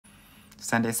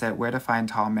Sunday said, where to find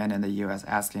tall men in the U.S.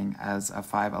 asking as a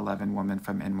 5'11" woman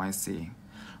from NYC.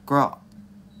 Girl,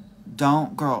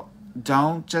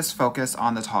 don't just focus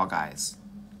on the tall guys.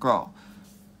 Girl,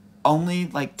 only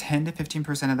like 10 to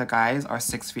 15% of the guys are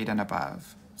 6 feet and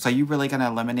above. So you really gonna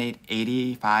eliminate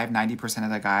 85, 90% of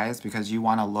the guys because you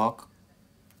wanna look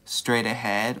straight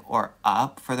ahead or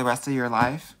up for the rest of your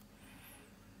life?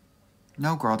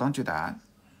 No, girl, don't do that.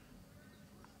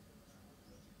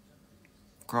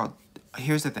 Girl,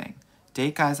 here's the thing.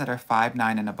 Date guys that are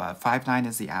 5'9" and above. 5'9"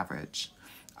 is the average.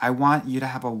 I want you to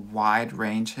have a wide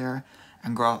range here.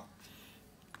 And girl,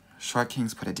 short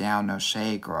kings put it down, no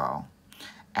shade, girl.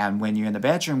 And when you're in the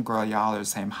bedroom, girl, y'all are the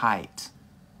same height.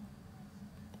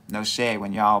 No shade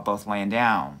when y'all both laying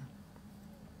down.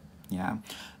 Yeah?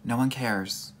 No one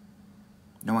cares.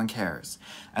 No one cares.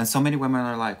 And so many women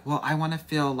are like, well, I want to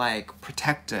feel like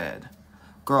protected.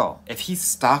 Girl, if he's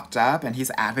stocked up and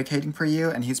he's advocating for you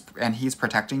and he's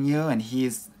protecting you and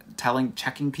he's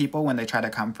checking people when they try to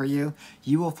come for you,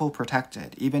 you will feel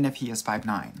protected, even if he is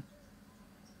 5'9".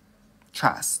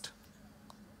 Trust.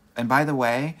 And by the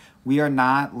way, we are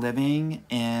not living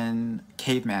in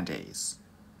caveman days.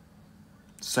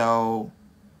 So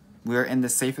we're in the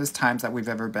safest times that we've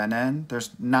ever been in.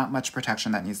 There's not much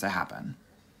protection that needs to happen.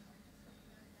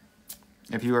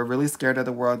 If you were really scared of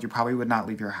the world, you probably would not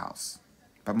leave your house.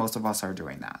 But most of us are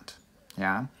doing that.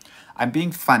 Yeah? I'm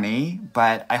being funny,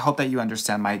 but I hope that you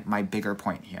understand my bigger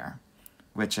point here,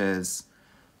 which is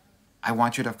I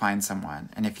want you to find someone.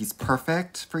 And if he's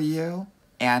perfect for you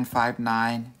and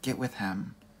 5'9", get with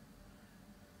him.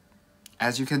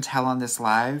 As you can tell on this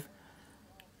live,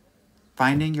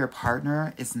 finding your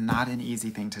partner is not an easy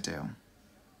thing to do.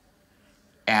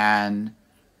 And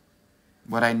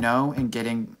what I know in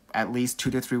getting at least 2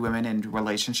 to 3 women in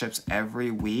relationships every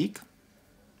week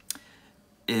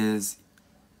is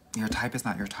your type is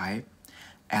not your type.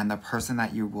 And the person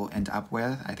that you will end up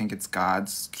with, I think it's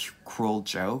God's cruel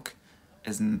joke,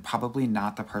 is probably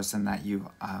not the person that you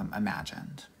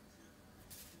imagined.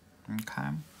 Okay?